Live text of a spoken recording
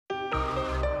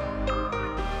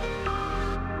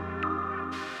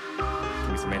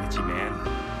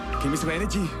Give me some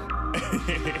energy.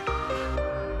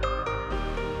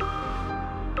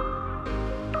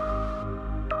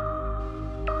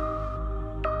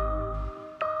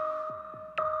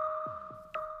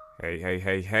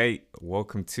 Hey.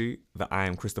 Welcome to the I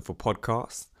Am Christopher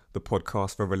podcast, the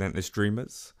podcast for relentless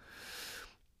dreamers.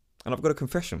 And I've got a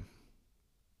confession.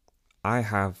 I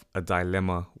have a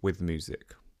dilemma with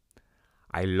music.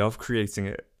 I love creating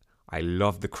it. I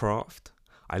love the craft.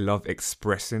 I love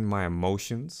expressing my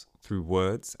emotions through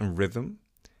words and rhythm.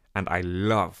 And I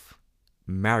love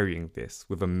marrying this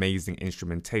with amazing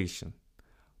instrumentation.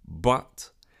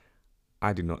 But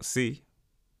I do not see,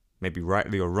 maybe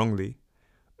rightly or wrongly,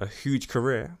 a huge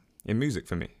career in music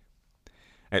for me.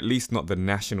 At least not the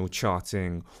national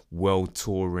charting, world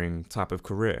touring type of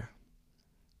career.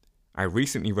 I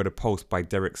recently read a post by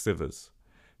Derek Sivers,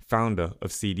 founder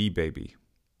of CD Baby.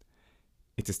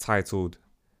 It is titled,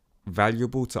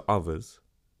 Valuable to Others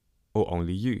or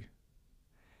Only You.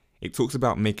 It talks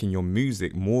about making your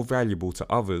music more valuable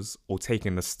to others or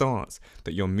taking the stance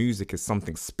that your music is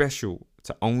something special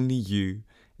to only you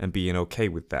and being okay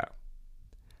with that.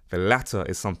 The latter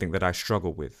is something that I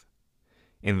struggle with.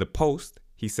 In the post,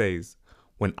 he says,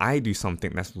 when I do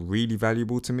something that's really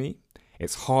valuable to me,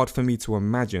 it's hard for me to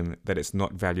imagine that it's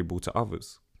not valuable to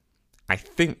others. I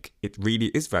think it really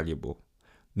is valuable,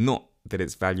 not that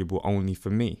it's valuable only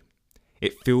for me.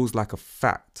 It feels like a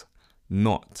fact,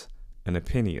 not an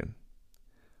opinion.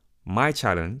 My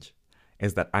challenge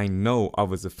is that I know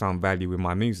others have found value in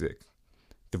my music.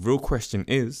 The real question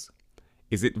is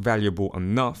it valuable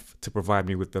enough to provide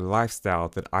me with the lifestyle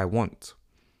that I want?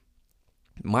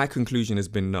 My conclusion has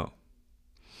been no.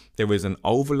 There is an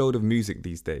overload of music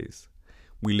these days.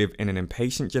 We live in an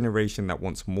impatient generation that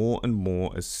wants more and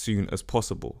more as soon as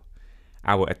possible.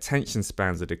 Our attention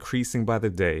spans are decreasing by the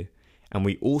day, and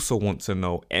we also want to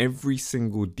know every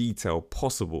single detail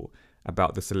possible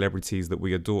about the celebrities that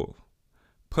we adore.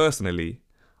 Personally,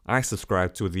 I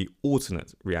subscribe to the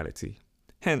alternate reality.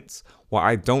 Hence,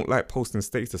 why I don't like posting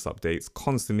status updates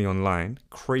constantly online,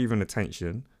 craving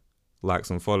attention, likes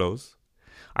and follows.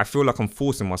 I feel like I'm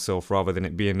forcing myself rather than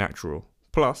it being natural.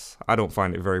 Plus, I don't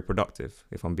find it very productive,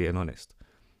 if I'm being honest.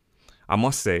 I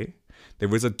must say,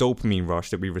 there is a dopamine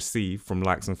rush that we receive from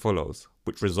likes and follows,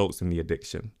 which results in the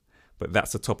addiction. But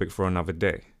that's a topic for another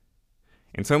day.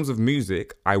 In terms of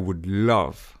music, I would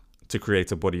love to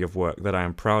create a body of work that I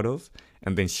am proud of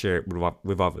and then share it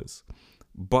with others.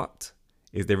 But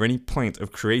is there any point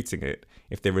of creating it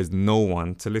if there is no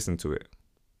one to listen to it?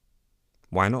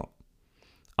 Why not?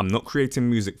 I'm not creating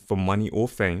music for money or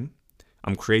fame.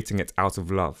 I'm creating it out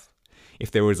of love.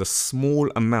 If there is a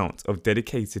small amount of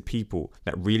dedicated people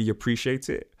that really appreciate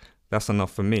it, that's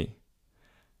enough for me.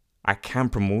 I can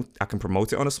promote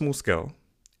it on a small scale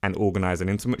and organize an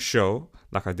intimate show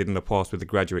like I did in the past with the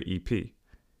Graduate EP.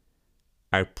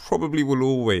 I probably will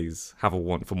always have a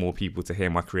want for more people to hear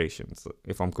my creations,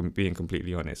 if I'm being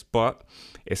completely honest, but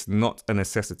it's not a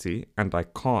necessity and I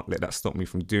can't let that stop me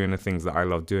from doing the things that I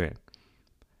love doing.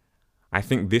 I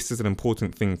think this is an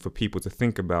important thing for people to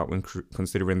think about when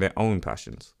considering their own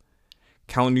passions.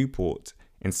 Cal Newport,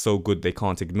 in So Good They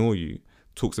Can't Ignore You,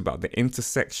 talks about the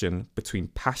intersection between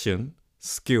passion,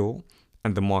 skill,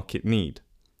 and the market need.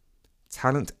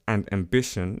 Talent and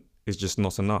ambition is just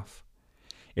not enough.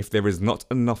 If there is not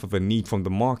enough of a need from the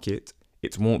market,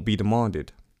 it won't be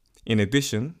demanded. In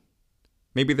addition,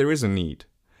 maybe there is a need,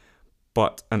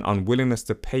 but an unwillingness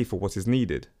to pay for what is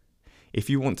needed. If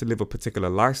you want to live a particular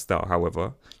lifestyle,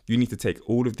 however, you need to take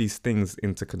all of these things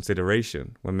into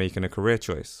consideration when making a career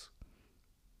choice.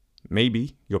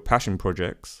 Maybe your passion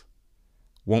projects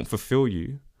won't fulfill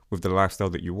you with the lifestyle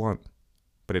that you want,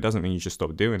 but it doesn't mean you should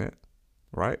stop doing it,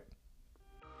 right?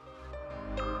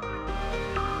 Give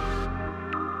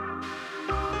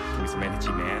me some energy,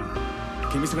 man.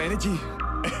 Give me some energy.